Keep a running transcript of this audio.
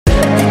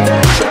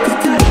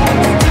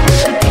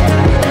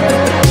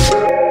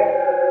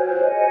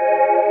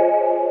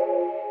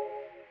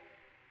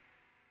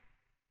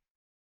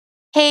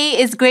Hey,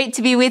 it's great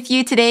to be with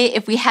you today.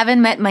 If we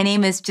haven't met, my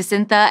name is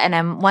Jacintha and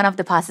I'm one of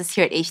the pastors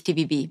here at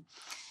HTBB.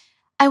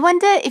 I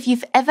wonder if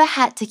you've ever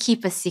had to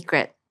keep a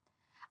secret.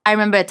 I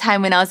remember a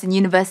time when I was in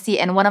university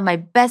and one of my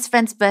best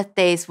friend's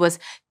birthdays was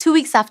 2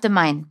 weeks after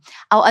mine.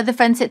 Our other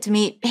friend said to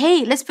me,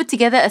 "Hey, let's put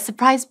together a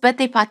surprise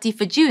birthday party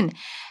for June."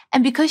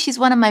 And because she's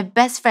one of my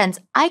best friends,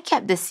 I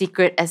kept the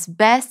secret as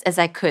best as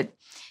I could.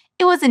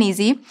 It wasn't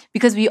easy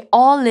because we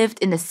all lived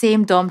in the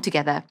same dorm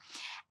together.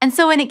 And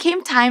so when it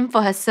came time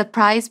for her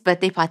surprise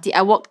birthday party,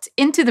 I walked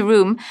into the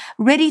room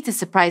ready to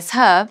surprise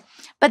her,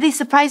 but they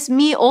surprised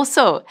me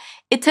also.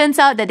 It turns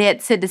out that they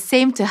had said the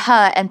same to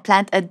her and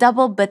planned a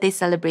double birthday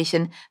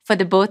celebration for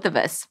the both of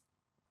us.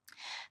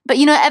 But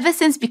ever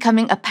since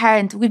becoming a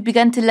parent, we've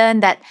begun to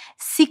learn that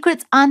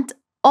secrets aren't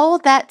all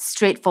that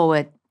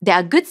straightforward. There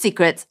are good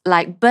secrets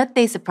like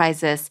birthday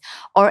surprises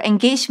or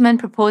engagement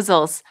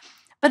proposals.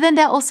 But then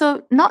there are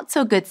also not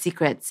so good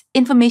secrets,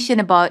 information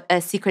about a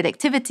secret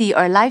activity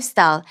or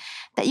lifestyle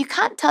that you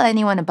can't tell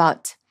anyone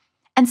about.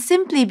 And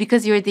simply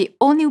because you're the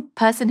only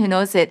person who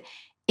knows it,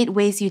 it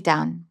weighs you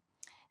down.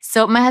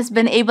 So my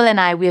husband Abel and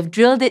I, we have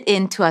drilled it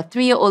into our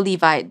 3-year-old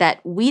Levi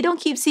that we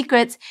don't keep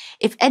secrets.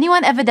 If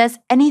anyone ever does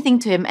anything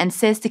to him and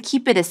says to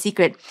keep it a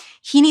secret,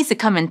 he needs to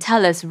come and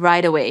tell us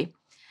right away.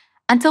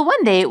 Until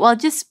one day, while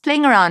just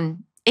playing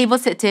around, Abel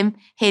said to him,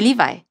 "Hey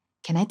Levi,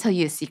 can I tell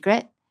you a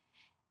secret?"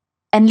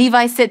 And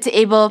Levi said to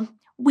Abel,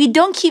 "We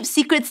don't keep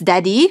secrets,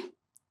 Daddy."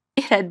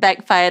 It had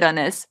backfired on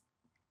us.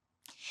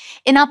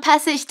 In our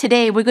passage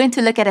today, we're going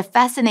to look at a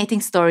fascinating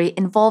story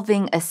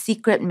involving a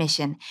secret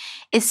mission.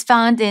 It's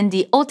found in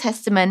the Old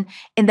Testament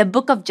in the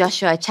book of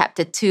Joshua,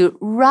 chapter 2,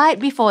 right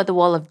before the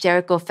wall of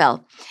Jericho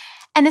fell.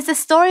 And it's a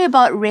story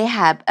about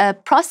Rahab, a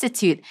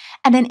prostitute,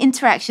 and an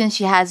interaction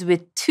she has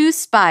with 2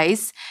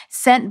 spies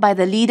sent by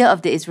the leader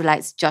of the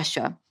Israelites,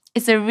 Joshua.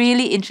 It's a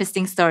really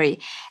interesting story.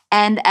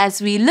 And as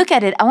we look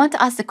at it, I want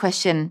to ask the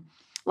question,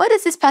 what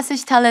does this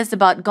passage tell us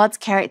about God's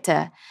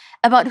character,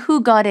 about who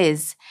God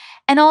is?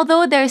 And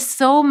although there is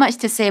so much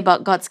to say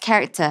about God's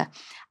character,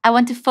 I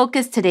want to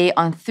focus today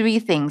on 3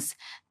 things: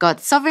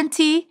 God's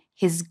sovereignty,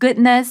 His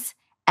goodness,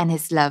 and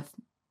His love.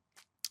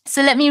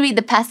 So let me read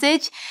the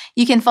passage.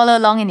 You can follow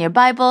along in your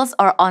Bibles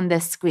or on the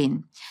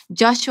screen.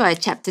 Joshua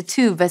chapter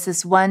 2,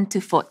 verses 1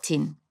 to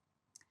 14.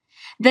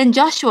 Then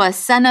Joshua,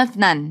 son of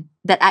Nun,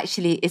 that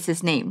actually is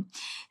his name,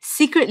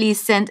 secretly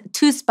sent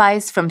 2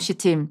 spies from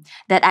Shittim,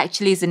 that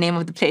actually is the name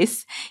of the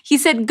place. He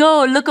said,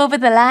 "Go, look over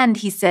the land,"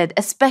 he said,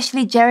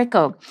 "especially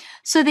Jericho."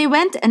 So they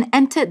went and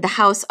entered the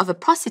house of a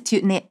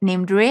prostitute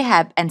named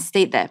Rahab and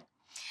stayed there.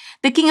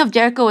 The king of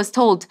Jericho was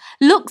told,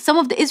 "Look, some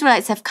of the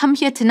Israelites have come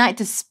here tonight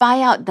to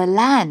spy out the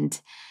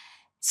land."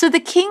 So the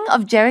king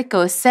of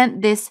Jericho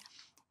sent this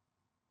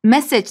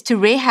message to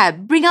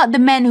Rahab, "Bring out the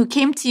men who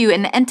came to you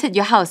and entered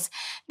your house,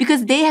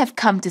 because they have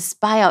come to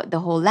spy out the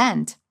whole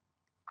land."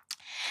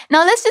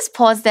 Now let's just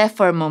pause there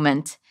for a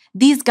moment.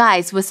 These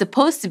guys were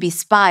supposed to be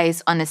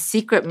spies on a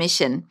secret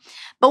mission.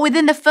 But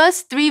within the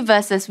first 3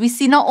 verses, we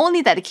see not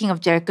only that the king of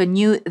Jericho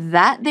knew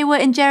that they were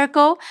in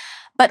Jericho,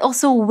 but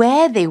also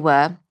where they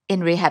were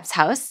in Rahab's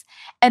house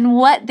and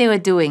what they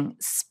were doing,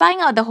 spying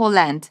out the whole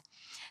land.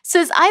 So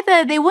it's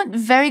either they weren't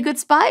very good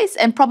spies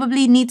and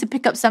probably need to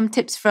pick up some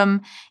tips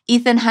from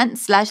Ethan Hunt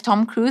 /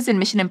 Tom Cruise in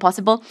Mission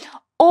Impossible,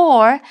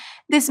 or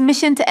this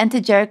mission to enter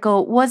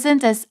Jericho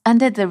wasn't as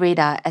under the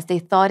radar as they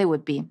thought it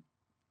would be.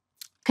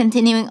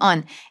 Continuing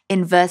on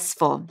in verse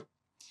 4.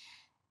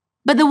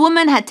 But the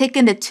woman had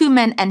taken the 2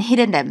 men and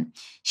hidden them.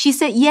 She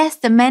said, "Yes,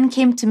 the men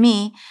came to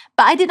me,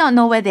 but I did not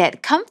know where they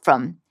had come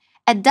from.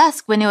 At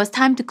dusk, when it was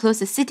time to close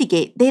the city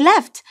gate, they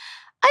left.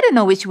 I don't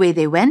know which way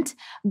they went.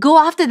 Go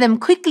after them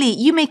quickly.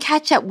 You may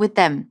catch up with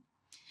them."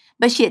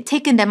 But she had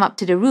taken them up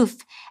to the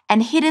roof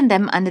and hidden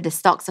them under the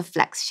stalks of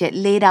flax she had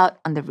laid out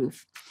on the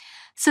roof.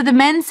 So the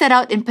men set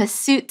out in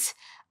pursuit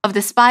of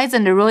the spies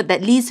on the road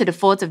that leads to the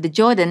fords of the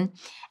Jordan,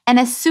 and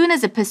as soon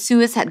as the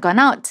pursuers had gone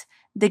out,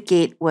 the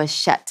gate was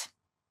shut.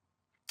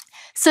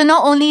 So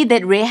not only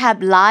did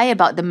Rahab lie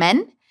about the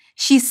men,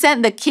 she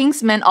sent the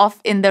king's men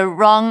off in the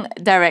wrong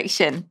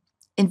direction.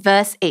 In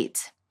verse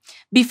 8.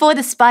 Before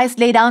the spies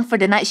lay down for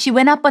the night, she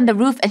went up on the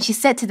roof and she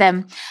said to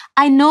them,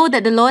 "I know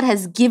that the Lord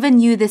has given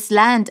you this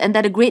land and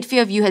that a great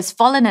fear of you has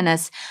fallen on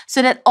us,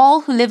 so that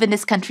all who live in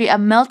this country are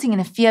melting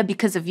in fear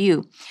because of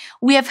you.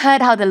 We have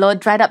heard how the Lord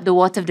dried up the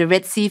water of the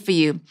Red Sea for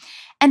you."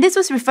 And this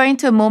was referring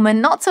to a moment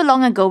not so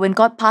long ago when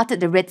God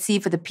parted the Red Sea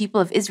for the people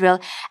of Israel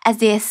as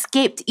they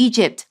escaped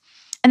Egypt.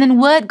 And then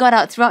word got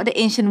out throughout the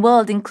ancient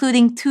world,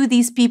 including to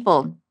these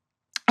people.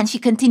 And she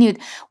continued,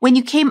 "When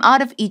you came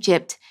out of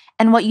Egypt,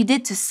 and what you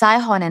did to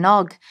Sihon and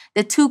Og,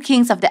 the 2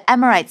 kings of the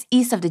Amorites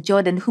east of the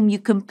Jordan, whom you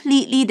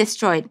completely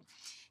destroyed."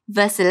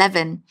 Verse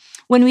 11.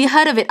 "When we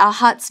heard of it, our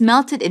hearts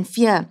melted in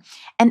fear,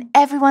 and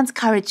everyone's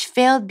courage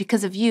failed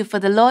because of you, for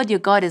the Lord your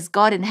God is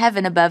God in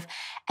heaven above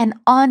and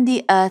on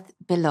the earth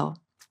below.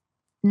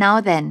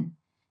 Now then,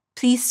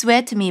 please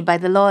swear to me by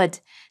the Lord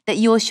that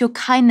you will show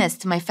kindness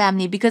to my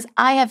family, because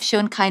I have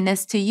shown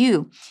kindness to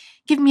you.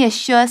 Give me a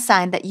sure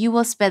sign that you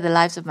will spare the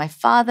lives of my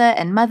father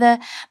and mother,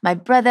 my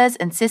brothers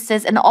and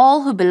sisters, and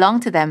all who belong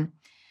to them,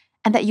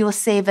 and that you will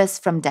save us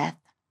from death."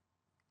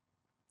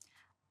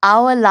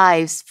 "Our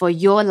lives for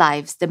your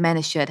lives," the man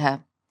assured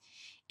her.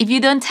 "If you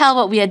don't tell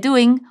what we are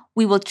doing,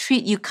 we will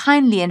treat you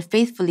kindly and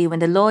faithfully when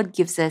the Lord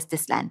gives us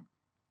this land."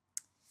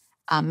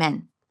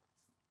 Amen.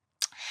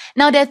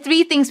 Now, there are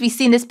three things we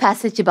see in this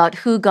passage about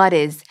who God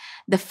is.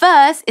 The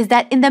first is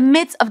that in the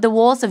midst of the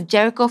walls of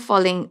Jericho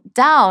falling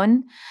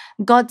down,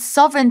 God's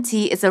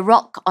sovereignty is a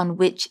rock on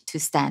which to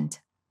stand.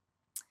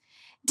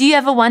 Do you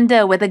ever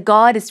wonder whether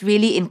God is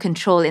really in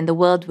control in the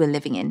world we're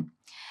living in?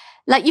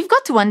 Like, you've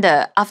got to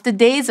wonder, after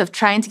days of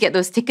trying to get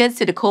those tickets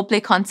to the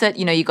Coldplay concert,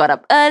 you got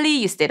up early,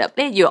 you stayed up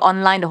late, you're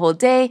online the whole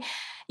day.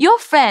 Your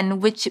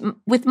friend,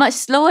 with much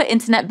slower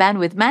internet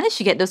bandwidth, managed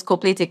to get those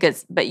Coldplay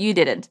tickets, but you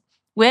didn't.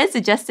 Where's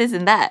the justice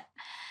in that?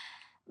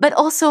 But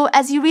also,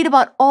 as you read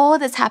about all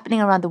that's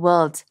happening around the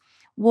world,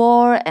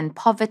 war and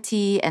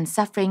poverty and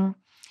suffering,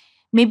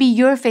 maybe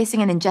you're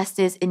facing an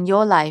injustice in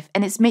your life,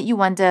 and it's made you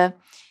wonder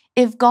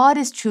if God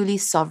is truly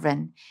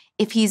sovereign,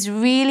 if he's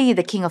really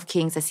the King of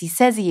Kings as he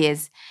says he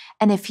is,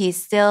 and if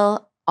he's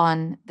still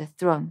on the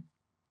throne.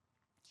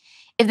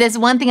 If there's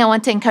one thing I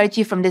want to encourage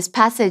you from this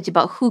passage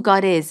about who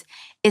God is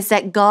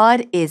that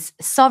God is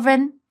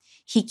sovereign,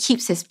 he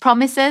keeps his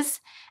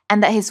promises,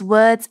 and that his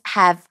words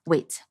have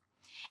weight.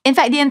 In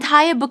fact, the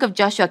entire book of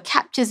Joshua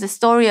captures the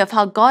story of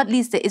how God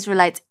leads the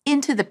Israelites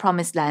into the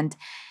promised land.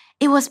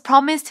 It was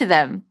promised to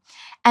them.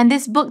 And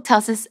this book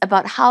tells us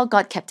about how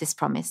God kept his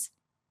promise.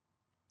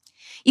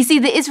 You see,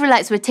 the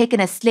Israelites were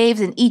taken as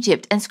slaves in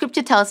Egypt, and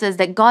scripture tells us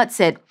that God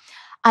said,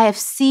 "I have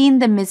seen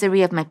the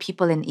misery of my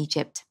people in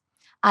Egypt.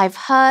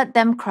 I've heard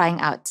them crying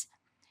out,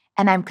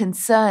 and I'm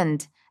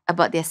concerned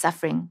about their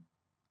suffering."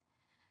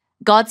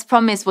 God's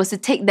promise was to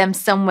take them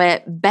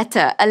somewhere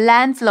better, a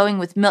land flowing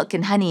with milk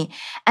and honey,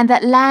 and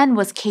that land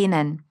was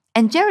Canaan.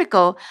 And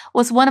Jericho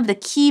was one of the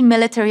key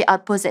military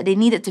outposts that they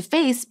needed to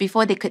face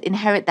before they could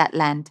inherit that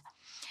land.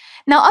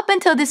 Now, up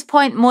until this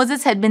point,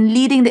 Moses had been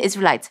leading the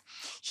Israelites.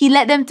 He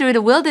led them through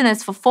the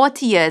wilderness for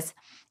 40 years,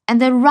 and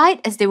then right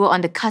as they were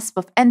on the cusp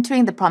of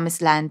entering the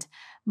promised land,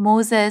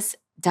 Moses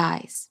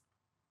dies.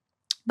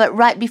 But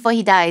right before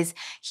he dies,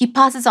 he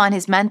passes on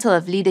his mantle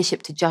of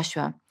leadership to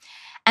Joshua.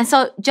 And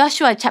so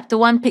Joshua chapter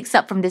 1 picks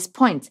up from this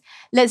point.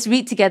 Let's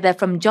read together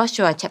from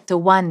Joshua chapter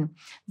 1,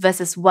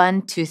 verses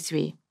 1 to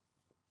 3.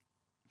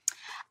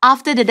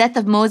 After the death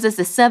of Moses,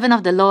 the servant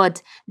of the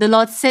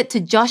Lord said to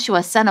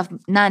Joshua, son of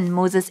Nun,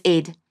 Moses'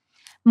 aide,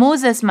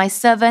 "Moses, my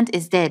servant,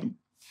 is dead.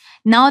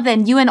 Now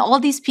then, you and all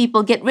these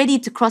people get ready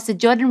to cross the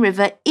Jordan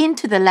River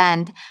into the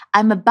land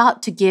I'm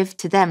about to give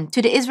to them,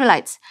 to the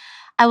Israelites.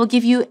 I will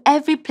give you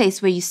every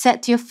place where you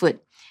set your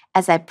foot,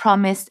 as I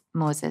promised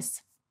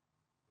Moses."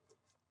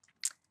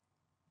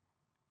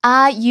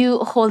 Are you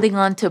holding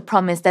on to a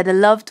promise that a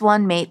loved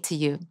one made to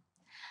you?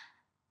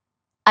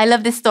 I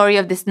love the story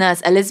of this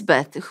nurse,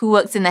 Elizabeth, who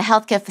works in a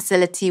healthcare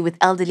facility with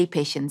elderly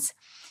patients.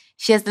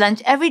 She has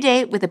lunch every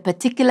day with a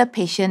particular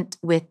patient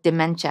with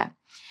dementia.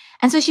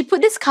 And so she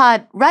put this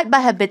card right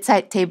by her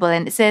bedside table,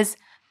 and it says,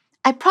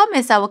 "I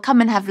promise I will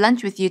come and have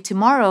lunch with you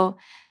tomorrow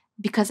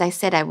because I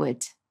said I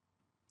would."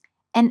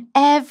 And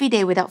every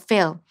day without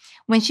fail,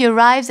 when she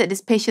arrives at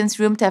this patient's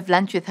room to have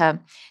lunch with her,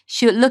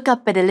 she would look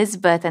up at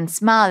Elizabeth and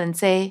smile and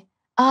say,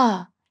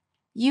 "Ah,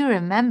 you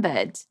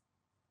remembered."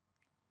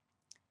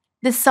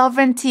 The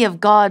sovereignty of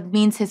God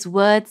means his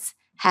words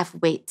have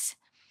weight.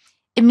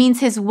 It means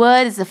his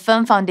word is a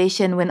firm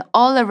foundation when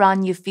all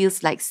around you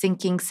feels like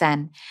sinking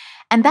sand.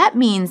 And that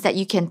means that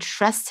you can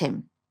trust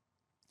him.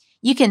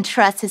 You can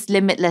trust his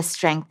limitless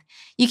strength.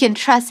 You can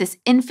trust his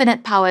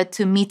infinite power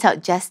to mete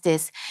out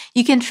justice.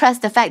 You can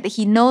trust the fact that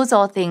he knows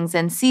all things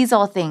and sees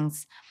all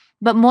things.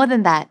 But more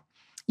than that,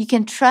 you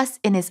can trust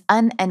in his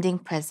unending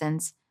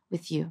presence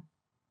with you.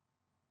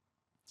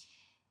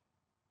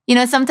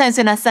 Sometimes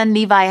when our son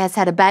Levi has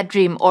had a bad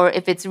dream, or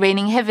if it's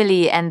raining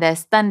heavily and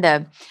there's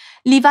thunder,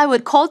 Levi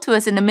would call to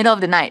us in the middle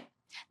of the night.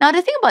 Now,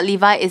 the thing about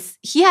Levi is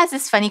he has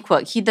this funny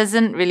quirk. He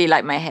doesn't really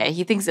like my hair.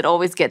 He thinks it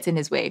always gets in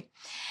his way.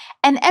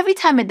 And every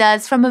time it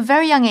does, from a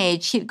very young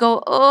age, he'd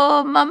go,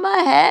 "Oh,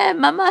 mama hair,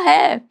 mama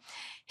hair."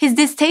 His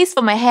distaste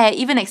for my hair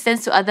even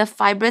extends to other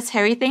fibrous,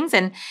 hairy things.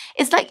 And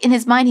it's like in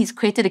his mind, he's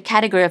created a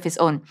category of his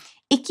own.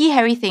 Icky,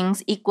 hairy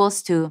things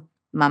equals to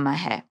mama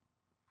hair.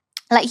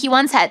 Like he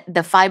once had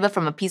the fiber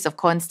from a piece of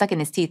corn stuck in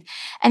his teeth.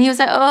 And he was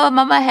like, "Oh,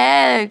 mama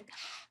hair."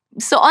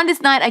 So on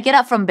this night, I get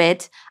up from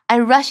bed, I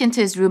rush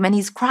into his room and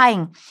he's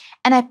crying.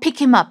 And I pick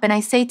him up and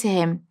I say to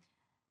him,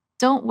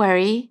 "Don't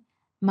worry,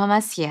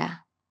 mama's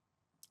here.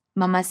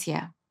 Mama's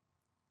here."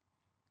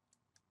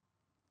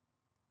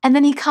 And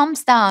then he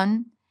calms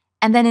down,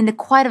 and then in the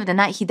quiet of the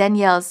night, he then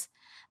yells,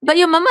 "But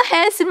your mama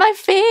hair's in my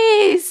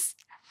face."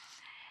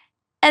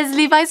 As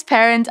Levi's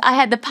parent, I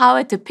had the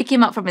power to pick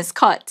him up from his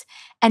cot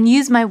and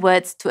use my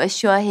words to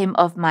assure him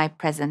of my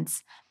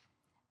presence.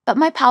 But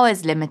my power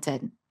is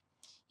limited.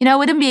 I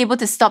wouldn't be able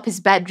to stop his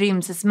bad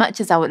dreams as much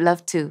as I would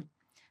love to.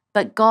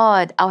 But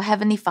God, our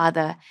Heavenly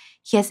Father,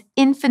 he has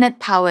infinite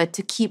power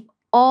to keep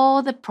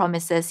all the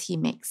promises he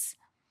makes.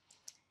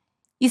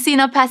 You see,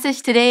 in our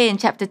passage today in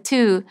chapter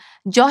 2,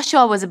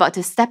 Joshua was about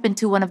to step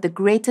into one of the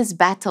greatest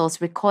battles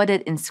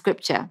recorded in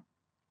Scripture.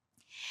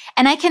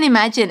 And I can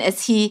imagine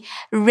as he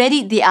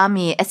readied the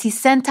army, as he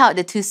sent out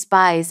the 2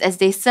 spies, as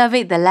they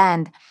surveyed the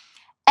land,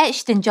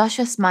 etched in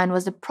Joshua's mind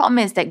was the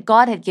promise that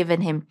God had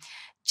given him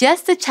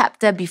just a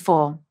chapter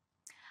before.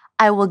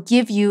 I will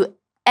give you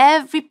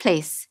every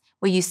place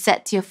where you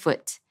set your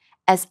foot,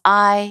 as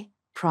I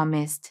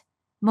promised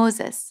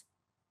Moses.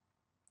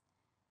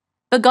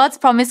 But God's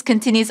promise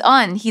continues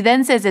on. He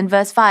then says in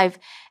verse 5,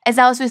 as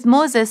I was with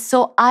Moses,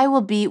 so I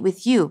will be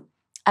with you.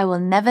 I will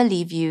never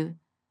leave you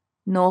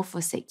nor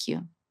forsake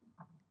you.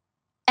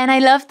 And I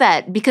love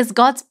that because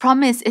God's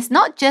promise is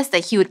not just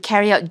that he would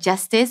carry out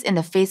justice in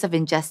the face of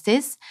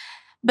injustice,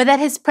 but that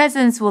his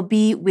presence will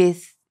be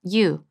with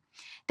you,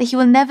 that he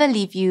will never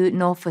leave you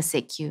nor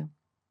forsake you.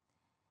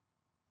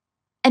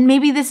 And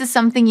maybe this is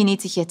something you need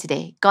to hear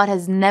today. God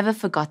has never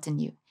forgotten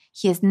you.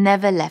 He has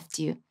never left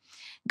you.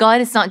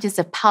 God is not just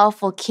a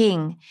powerful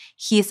king.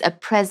 He is a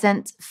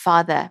present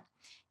father.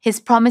 His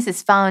promise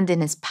is found in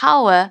his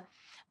power,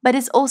 but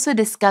is also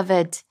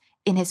discovered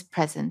in his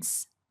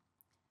presence.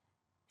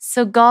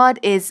 So God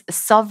is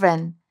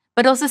sovereign,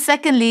 but also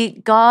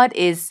secondly, God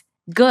is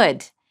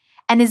good,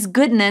 and his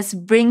goodness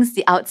brings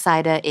the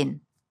outsider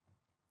in.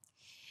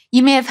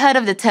 You may have heard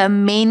of the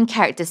term main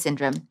character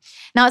syndrome.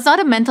 Now, it's not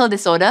a mental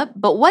disorder,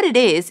 but what it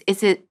is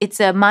it's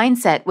a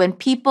mindset when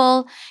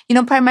people,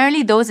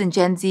 primarily those in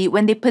Gen Z,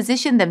 when they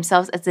position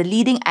themselves as the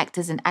leading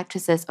actors and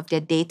actresses of their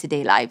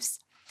day-to-day lives.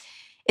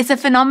 It's a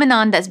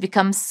phenomenon that's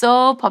become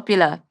so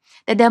popular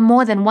that there are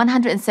more than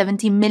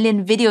 170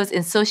 million videos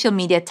in social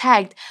media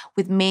tagged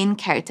with main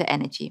character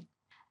energy.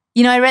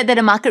 I read that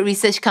a market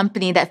research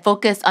company that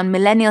focused on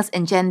millennials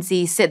and Gen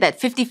Z said that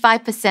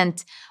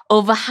 55%,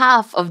 over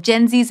half of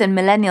Gen Zs and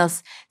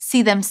millennials,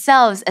 see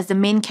themselves as the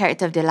main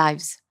character of their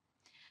lives.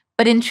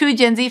 But in true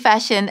Gen Z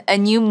fashion, a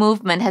new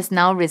movement has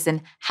now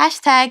risen.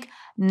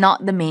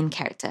 #not the main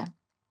character.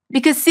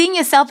 Because seeing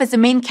yourself as the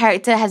main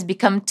character has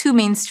become too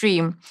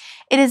mainstream,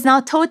 it is now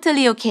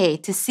totally okay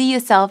to see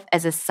yourself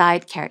as a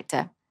side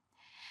character.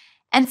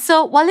 And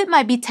so, while it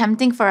might be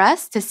tempting for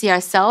us to see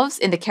ourselves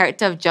in the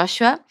character of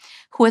Joshua,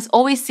 who has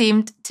always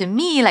seemed to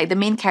me like the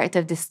main character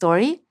of this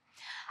story,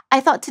 I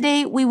thought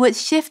today we would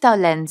shift our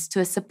lens to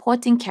a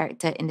supporting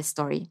character in the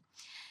story.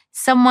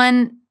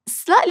 Someone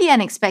slightly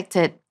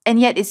unexpected and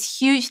yet is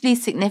hugely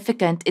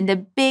significant in the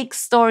big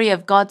story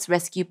of God's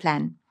rescue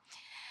plan.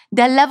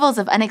 There are levels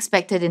of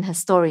unexpected in her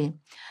story.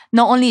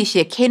 Not only is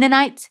she a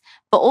Canaanite,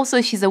 but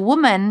also she's a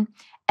woman,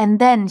 and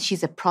then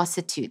she's a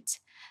prostitute.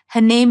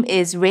 Her name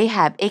is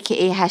Rahab,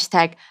 aka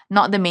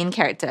 #not the main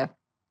character.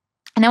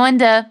 And I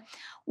wonder,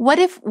 what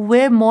if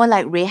we're more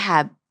like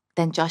Rahab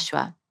than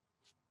Joshua?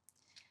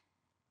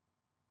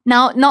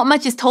 Now, not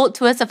much is told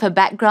to us of her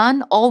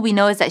background. All we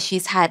know is that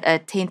she's had a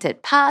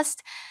tainted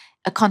past,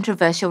 a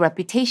controversial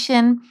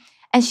reputation,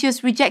 and she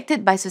was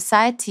rejected by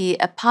society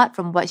apart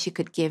from what she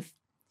could give.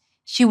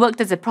 She worked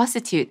as a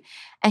prostitute,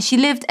 and she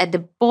lived at the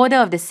border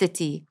of the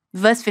city.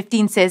 Verse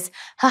 15 says,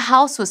 her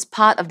house was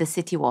part of the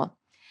city wall.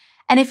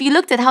 And if you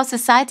looked at how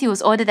society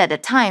was ordered at the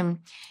time,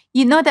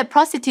 you know that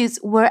prostitutes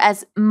were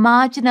as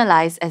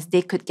marginalized as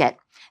they could get.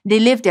 They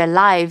lived their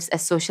lives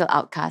as social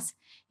outcasts.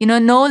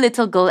 No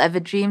little girl ever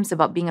dreams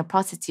about being a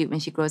prostitute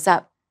when she grows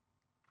up.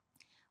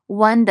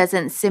 One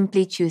doesn't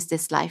simply choose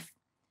this life.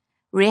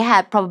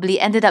 Rahab probably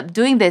ended up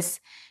doing this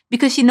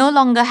because she no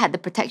longer had the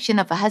protection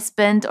of a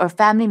husband or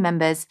family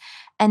members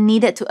and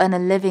needed to earn a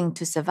living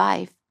to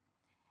survive.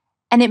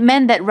 And it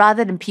meant that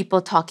rather than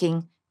people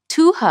talking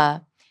to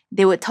her,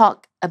 they would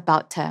talk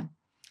about her.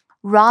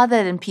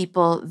 Rather than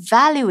people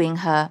valuing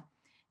her,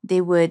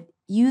 they would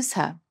use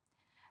her.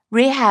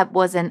 Rahab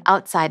was an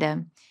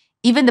outsider.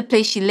 Even the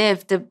place she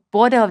lived, the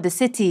border of the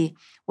city,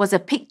 was a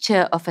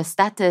picture of her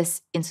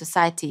status in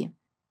society.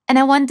 And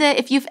I wonder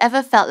if you've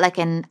ever felt like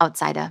an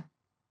outsider.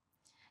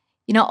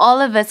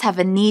 All of us have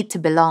a need to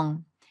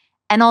belong.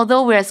 And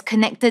although we're as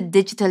connected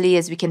digitally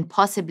as we can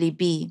possibly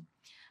be,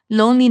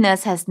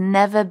 loneliness has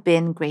never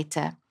been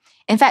greater.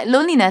 In fact,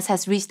 loneliness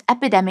has reached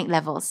epidemic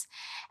levels.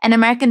 An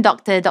American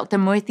doctor, Dr.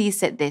 Murthy,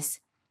 said this: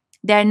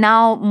 there are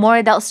now more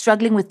adults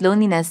struggling with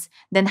loneliness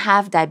than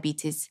have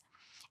diabetes.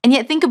 And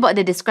yet think about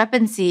the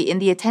discrepancy in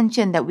the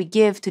attention that we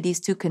give to these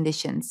two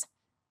conditions.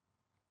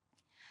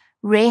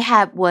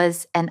 Rahab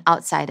was an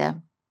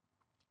outsider.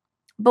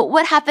 But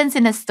what happens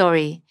in her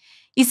story?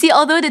 You see,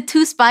 although the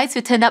 2 spies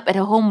who turned up at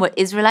her home were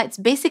Israelites,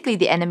 basically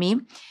the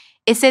enemy,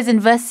 it says in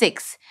verse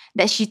 6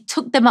 that she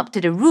took them up to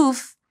the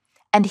roof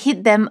and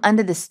hid them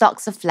under the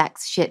stalks of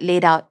flax she had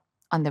laid out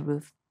on the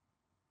roof.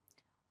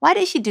 Why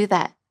did she do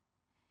that?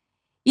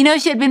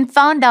 If she had been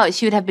found out,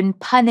 she would have been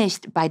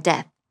punished by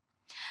death.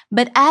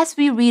 But as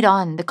we read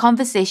on, the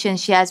conversation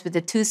she has with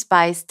the 2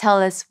 spies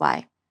tell us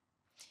why.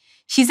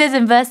 She says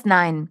in verse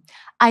 9,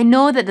 I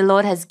know that the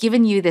Lord has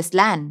given you this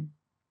land.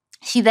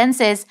 She then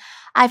says,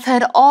 I've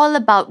heard all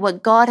about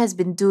what God has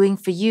been doing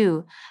for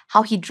you,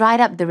 how he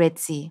dried up the Red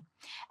Sea.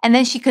 And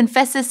then she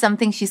confesses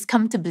something she's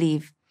come to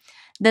believe,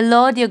 The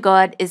Lord your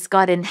God is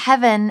God in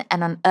heaven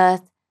and on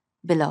earth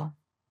below.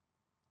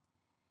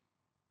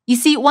 You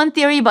see, one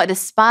theory about the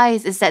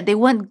spies is that they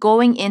weren't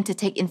going in to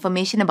take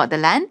information about the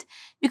land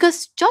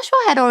because Joshua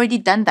had already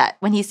done that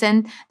when he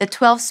sent the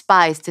 12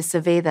 spies to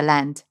survey the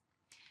land.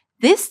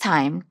 This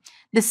time,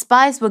 the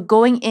spies were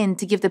going in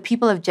to give the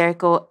people of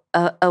Jericho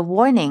a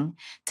warning,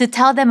 to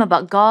tell them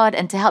about God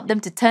and to help them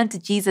to turn to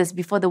Jesus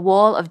before the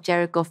wall of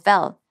Jericho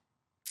fell.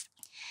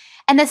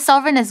 And as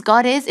sovereign as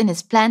God is in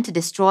his plan to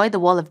destroy the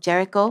wall of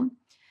Jericho,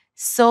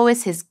 so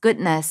is his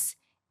goodness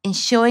in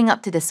showing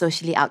up to the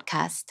socially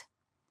outcast.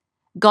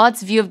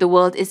 God's view of the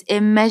world is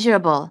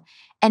immeasurable,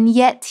 and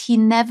yet he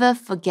never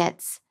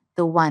forgets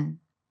the one.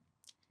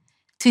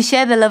 To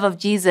share the love of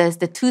Jesus,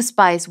 the two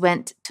spies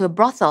went to a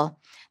brothel,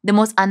 the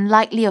most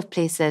unlikely of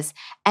places,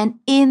 and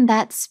in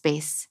that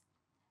space,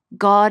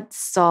 God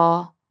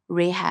saw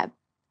Rahab.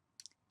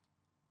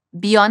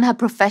 Beyond her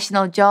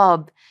professional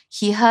job,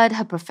 he heard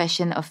her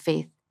profession of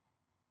faith.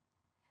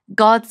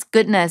 God's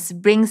goodness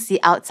brings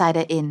the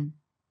outsider in.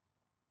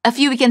 A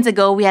few weekends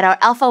ago, we had our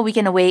Alpha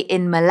Weekend Away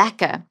in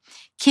Malacca.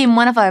 Kim,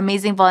 one of our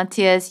amazing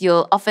volunteers,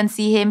 you'll often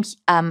see him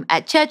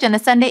at church on a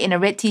Sunday in a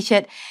red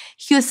t-shirt.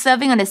 He was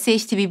serving on the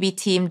SAGE-TVB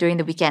team during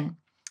the weekend.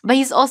 But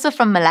he's also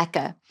from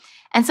Malacca.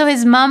 And so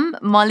his mum,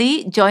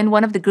 Molly, joined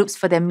one of the groups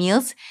for their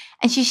meals,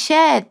 and she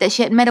shared that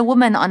she had met a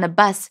woman on a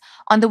bus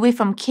on the way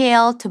from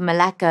KL to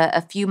Malacca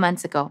a few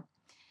months ago.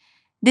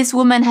 This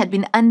woman had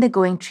been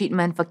undergoing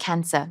treatment for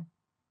cancer.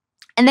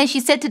 And then she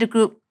said to the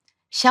group,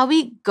 "Shall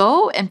we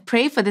go and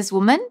pray for this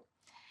woman?"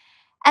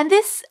 And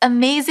this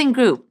amazing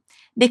group,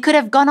 they could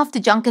have gone off to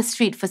Jonker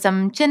Street for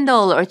some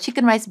chendol or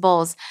chicken rice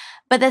balls,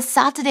 but that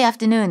Saturday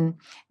afternoon,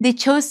 they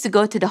chose to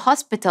go to the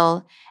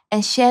hospital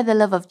and share the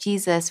love of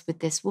Jesus with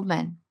this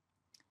woman.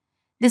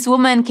 This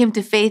woman came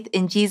to faith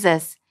in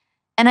Jesus.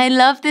 And I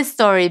love this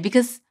story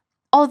because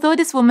although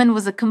this woman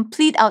was a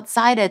complete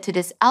outsider to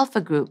this Alpha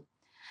group,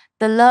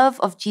 the love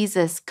of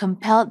Jesus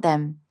compelled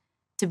them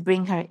to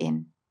bring her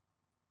in.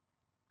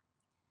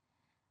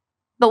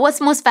 But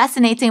what's most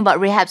fascinating about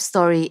Rahab's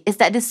story is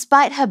that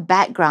despite her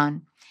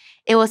background,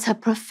 it was her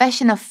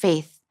profession of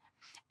faith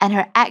and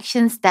her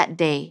actions that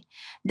day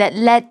that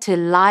led to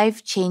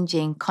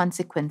life-changing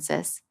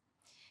consequences.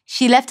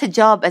 She left her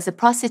job as a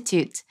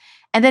prostitute,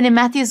 and then in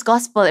Matthew's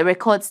Gospel, it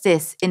records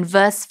this in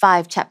verse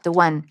 5, chapter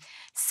 1.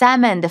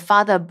 Salmon, the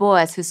father of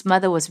Boaz, whose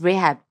mother was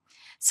Rahab.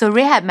 So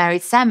Rahab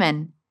married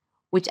Salmon,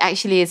 which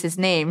actually is his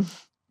name.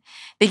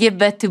 They gave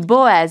birth to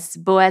Boaz,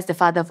 Boaz the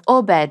father of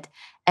Obed,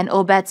 and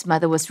Obed's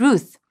mother was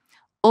Ruth.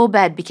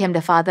 Obed became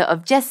the father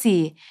of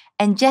Jesse,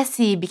 and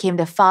Jesse became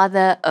the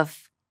father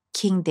of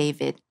King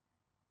David.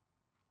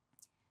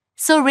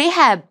 So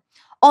Rahab,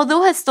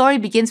 although her story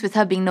begins with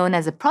her being known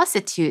as a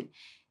prostitute,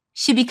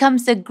 she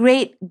becomes the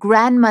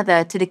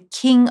great-grandmother to the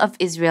king of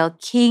Israel,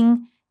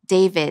 King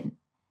David.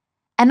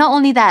 And not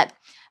only that,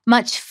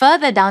 much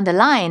further down the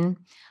line,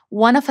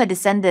 one of her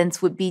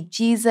descendants would be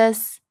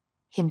Jesus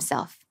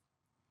himself.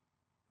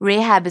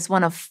 Rahab is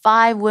one of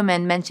 5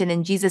 women mentioned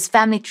in Jesus'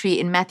 family tree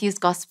in Matthew's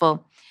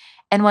Gospel,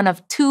 and one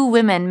of 2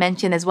 women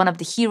mentioned as one of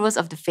the heroes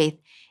of the faith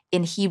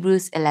in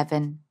Hebrews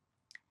 11.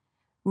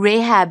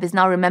 Rahab is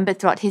now remembered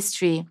throughout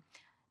history,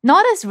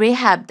 not as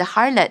Rahab the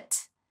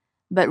harlot,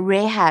 but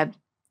Rahab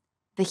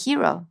the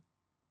hero.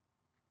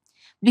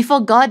 Before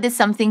God did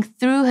something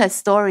through her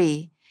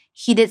story,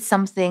 he did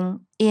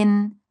something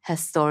in her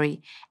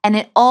story, and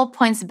it all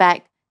points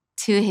back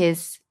to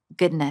his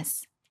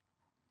goodness.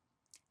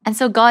 And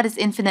so God is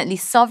infinitely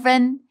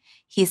sovereign,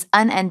 he's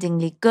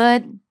unendingly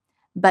good,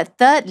 but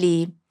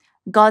thirdly,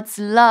 God's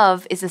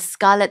love is a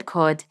scarlet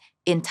cord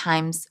in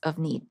times of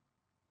need.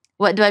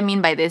 What do I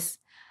mean by this?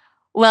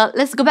 Well,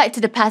 let's go back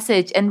to the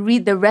passage and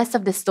read the rest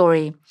of the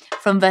story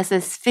from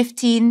verses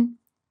 15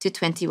 to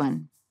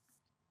 21.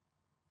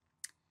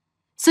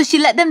 So she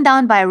let them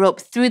down by a rope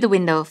through the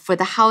window, for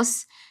the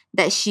house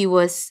that she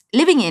was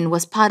living in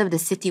was part of the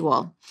city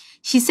wall.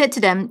 She said to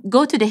them,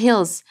 "Go to the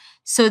hills,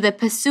 so the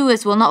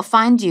pursuers will not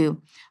find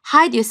you.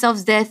 Hide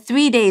yourselves there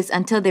 3 days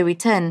until they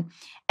return,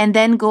 and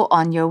then go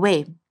on your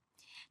way."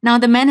 Now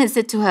the men had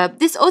said to her,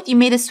 "This oath you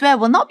made us swear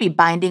will not be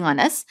binding on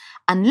us,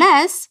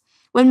 unless,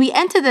 when we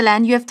enter the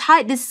land, you have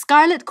tied this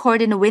scarlet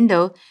cord in the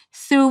window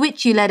through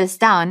which you let us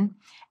down,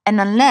 and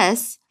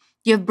unless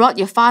you have brought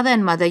your father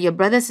and mother, your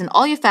brothers, and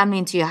all your family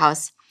into your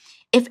house.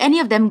 If any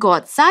of them go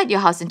outside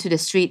your house into the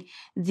street,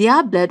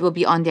 their blood will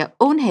be on their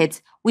own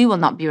heads. We will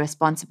not be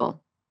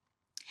responsible.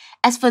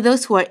 As for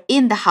those who are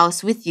in the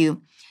house with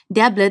you,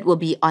 their blood will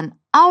be on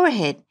our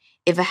head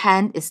if a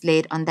hand is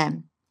laid on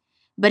them.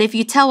 But if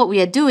you tell what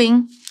we are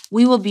doing,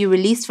 we will be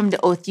released from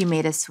the oath you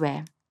made us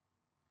swear."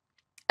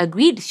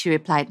 "Agreed," she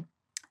replied.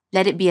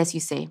 "Let it be as you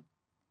say."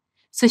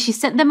 So she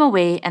sent them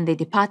away, and they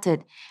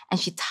departed, and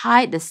she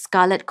tied the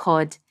scarlet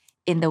cord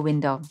in the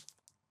window.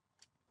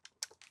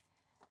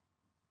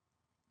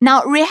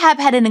 Now, Rahab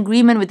had an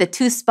agreement with the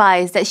 2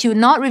 spies that she would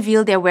not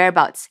reveal their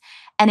whereabouts,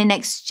 and in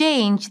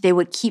exchange, they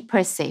would keep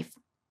her safe.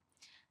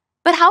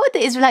 But how would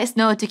the Israelites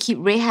know to keep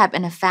Rahab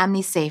and her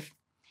family safe?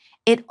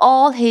 It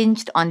all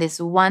hinged on this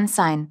one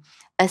sign,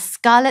 a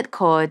scarlet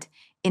cord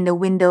in the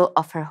window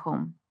of her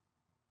home.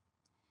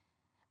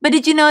 But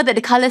did you know that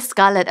the color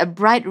scarlet, a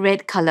bright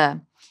red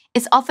color,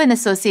 is often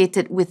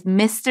associated with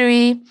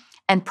mystery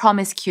and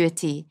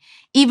promiscuity?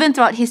 Even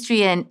throughout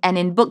history and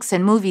in books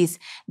and movies,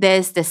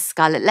 there's The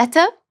Scarlet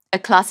Letter, a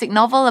classic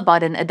novel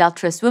about an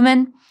adulterous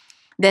woman.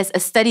 There's A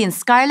Study in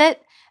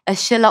Scarlet, a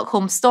Sherlock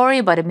Holmes story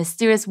about a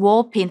mysterious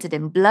wall painted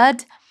in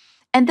blood.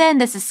 And then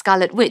there's The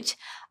Scarlet Witch,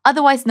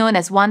 otherwise known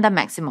as Wanda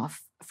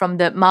Maximoff from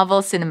the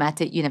Marvel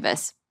Cinematic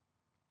Universe.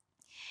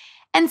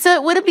 And so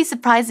it wouldn't be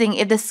surprising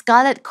if the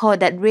scarlet cord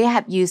that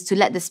Rahab used to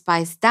let the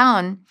spies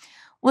down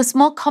was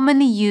more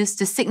commonly used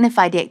to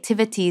signify the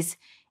activities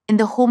in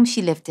the home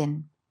she lived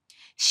in.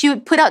 She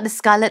would put out the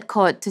scarlet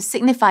cord to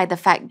signify the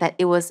fact that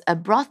it was a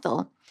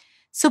brothel,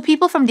 so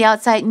people from the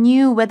outside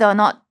knew whether or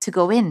not to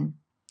go in.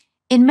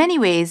 In many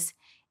ways,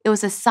 it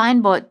was a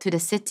signboard to the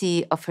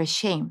city of her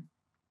shame.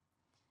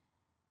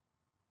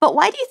 But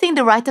why do you think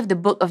the writer of the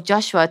book of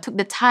Joshua took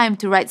the time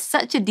to write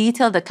such a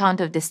detailed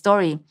account of this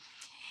story,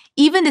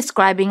 even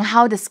describing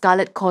how the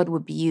scarlet cord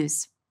would be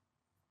used?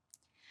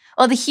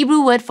 Well, the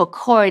Hebrew word for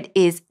cord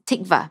is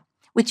tikva,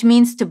 which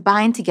means to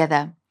bind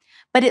together,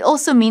 but it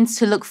also means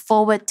to look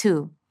forward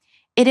to.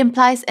 It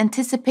implies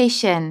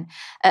anticipation,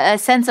 a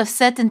sense of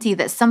certainty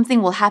that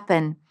something will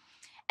happen.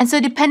 And so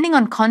depending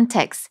on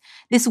context,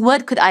 this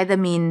word could either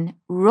mean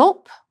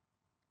rope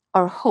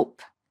or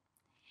hope.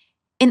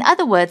 In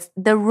other words,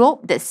 the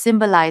rope that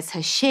symbolized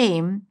her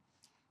shame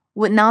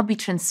would now be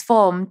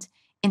transformed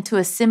into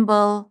a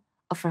symbol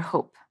of her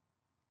hope.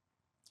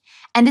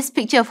 And this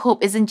picture of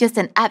hope isn't just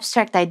an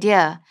abstract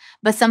idea,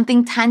 but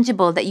something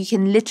tangible that you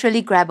can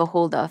literally grab a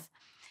hold of,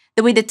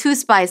 the way the two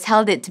spies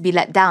held it to be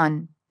let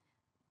down.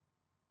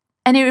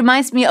 And it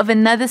reminds me of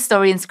another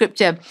story in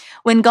scripture.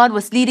 When God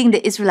was leading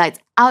the Israelites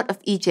out of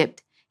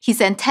Egypt, he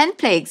sent 10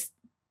 plagues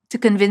to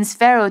convince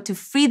Pharaoh to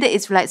free the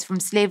Israelites from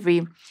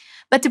slavery.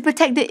 But to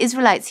protect the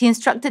Israelites, he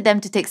instructed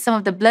them to take some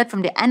of the blood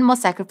from the animal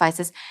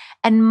sacrifices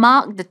and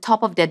mark the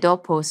top of their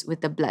doorposts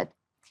with the blood.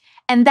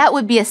 And that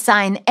would be a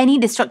sign any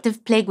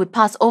destructive plague would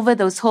pass over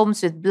those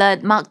homes with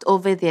blood marked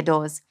over their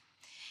doors.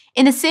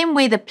 In the same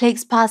way the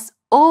plagues passed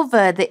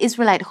over the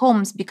Israelite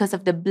homes because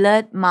of the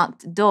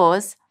blood-marked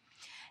doors,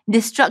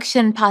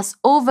 destruction passed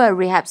over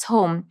Rahab's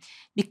home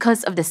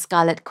because of the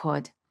scarlet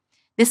cord.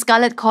 The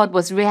scarlet cord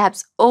was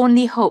Rahab's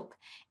only hope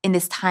in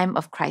this time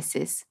of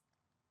crisis.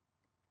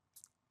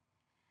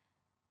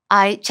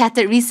 I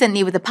chatted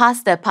recently with a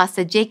pastor,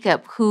 Pastor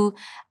Jacob, who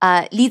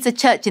leads a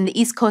church in the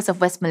east coast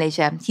of West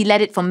Malaysia. He led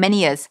it for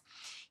many years.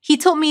 He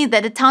told me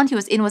that the town he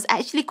was in was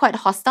actually quite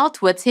hostile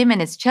towards him and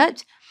his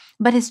church,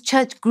 but his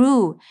church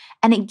grew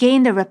and it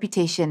gained a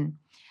reputation.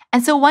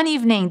 And so one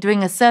evening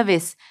during a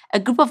service, a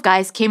group of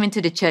guys came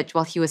into the church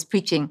while he was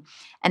preaching,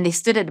 and they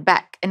stood at the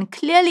back and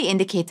clearly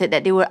indicated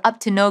that they were up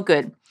to no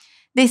good.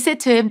 They said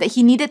to him that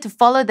he needed to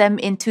follow them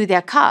into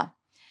their car.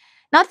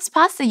 Now, this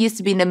pastor used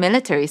to be in the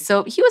military,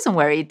 so he wasn't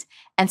worried,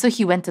 and so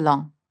he went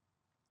along.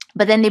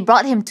 But then they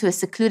brought him to a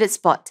secluded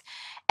spot,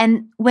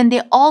 and when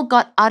they all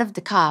got out of the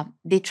car,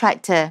 they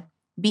tried to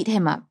beat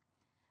him up.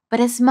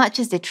 But as much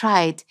as they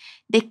tried,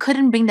 they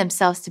couldn't bring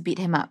themselves to beat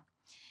him up.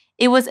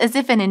 It was as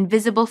if an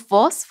invisible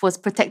force was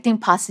protecting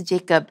Pastor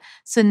Jacob,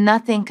 so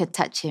nothing could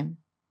touch him.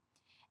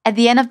 At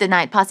the end of the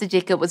night, Pastor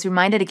Jacob was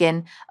reminded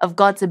again of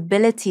God's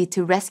ability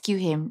to rescue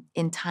him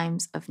in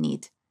times of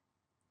need.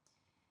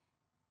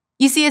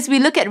 You see, as we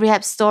look at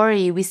Rahab's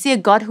story, we see a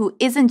God who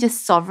isn't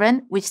just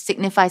sovereign, which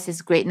signifies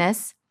his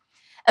greatness,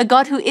 a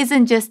God who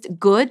isn't just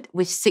good,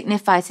 which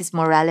signifies his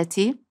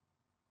morality,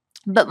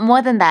 but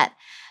more than that,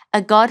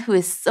 a God who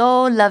is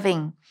so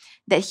loving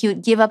that he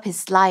would give up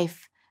his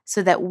life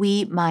so that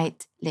we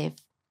might live.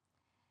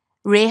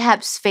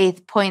 Rahab's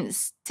faith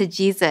points to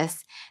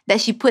Jesus, that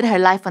she put her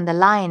life on the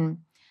line,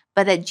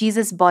 but that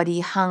Jesus' body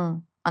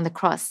hung on the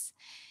cross.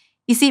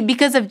 You see,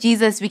 because of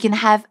Jesus, we can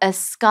have a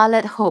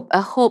scarlet hope,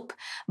 a hope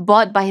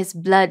bought by his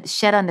blood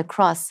shed on the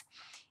cross.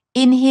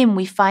 In him,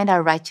 we find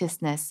our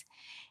righteousness.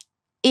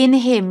 In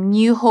him,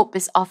 new hope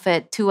is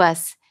offered to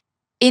us.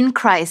 In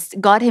Christ,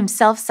 God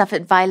himself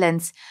suffered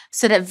violence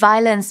so that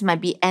violence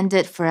might be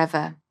ended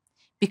forever.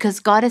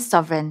 Because God is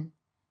sovereign,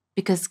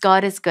 because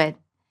God is good,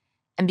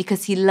 and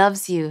because he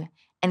loves you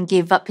and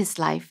gave up his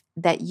life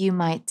that you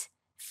might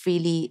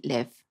freely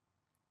live.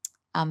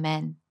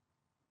 Amen.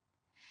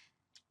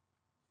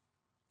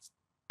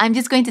 I'm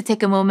just going to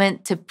take a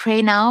moment to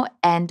pray now,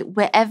 and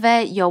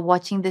wherever you're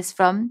watching this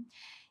from,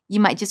 you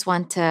might just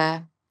want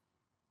to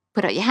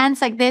put out your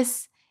hands like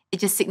this.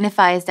 It just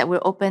signifies that we're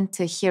open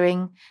to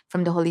hearing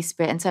from the Holy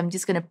Spirit. And so I'm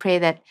just going to pray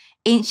that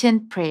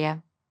ancient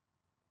prayer.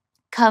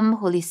 Come,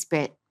 Holy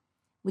Spirit,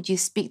 would you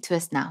speak to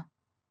us now?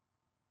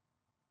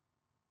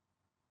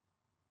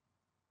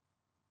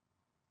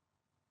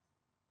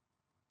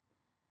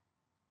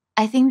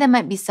 I think there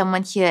might be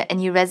someone here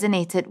and you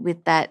resonated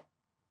with that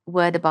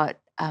word about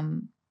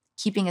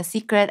keeping a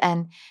secret,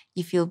 and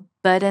you feel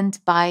burdened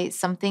by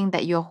something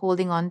that you're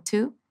holding on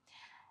to.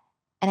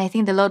 And I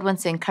think the Lord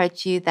wants to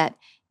encourage you that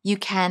you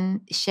can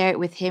share it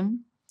with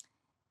him.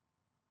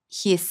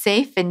 He is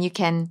safe and you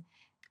can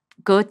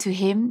go to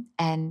Him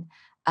and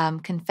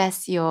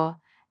confess your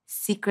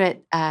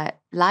secret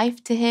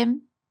life to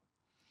Him.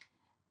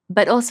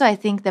 But also, I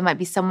think there might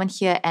be someone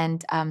here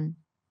and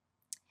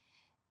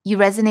you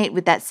resonate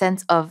with that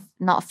sense of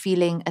not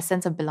feeling a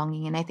sense of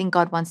belonging. And I think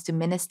God wants to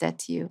minister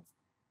to you.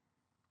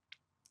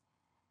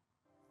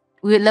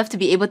 We would love to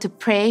be able to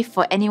pray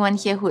for anyone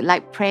here who would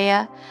like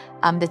prayer.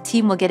 The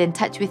team will get in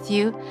touch with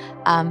you.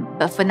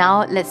 But for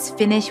now, let's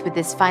finish with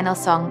this final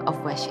song of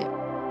worship.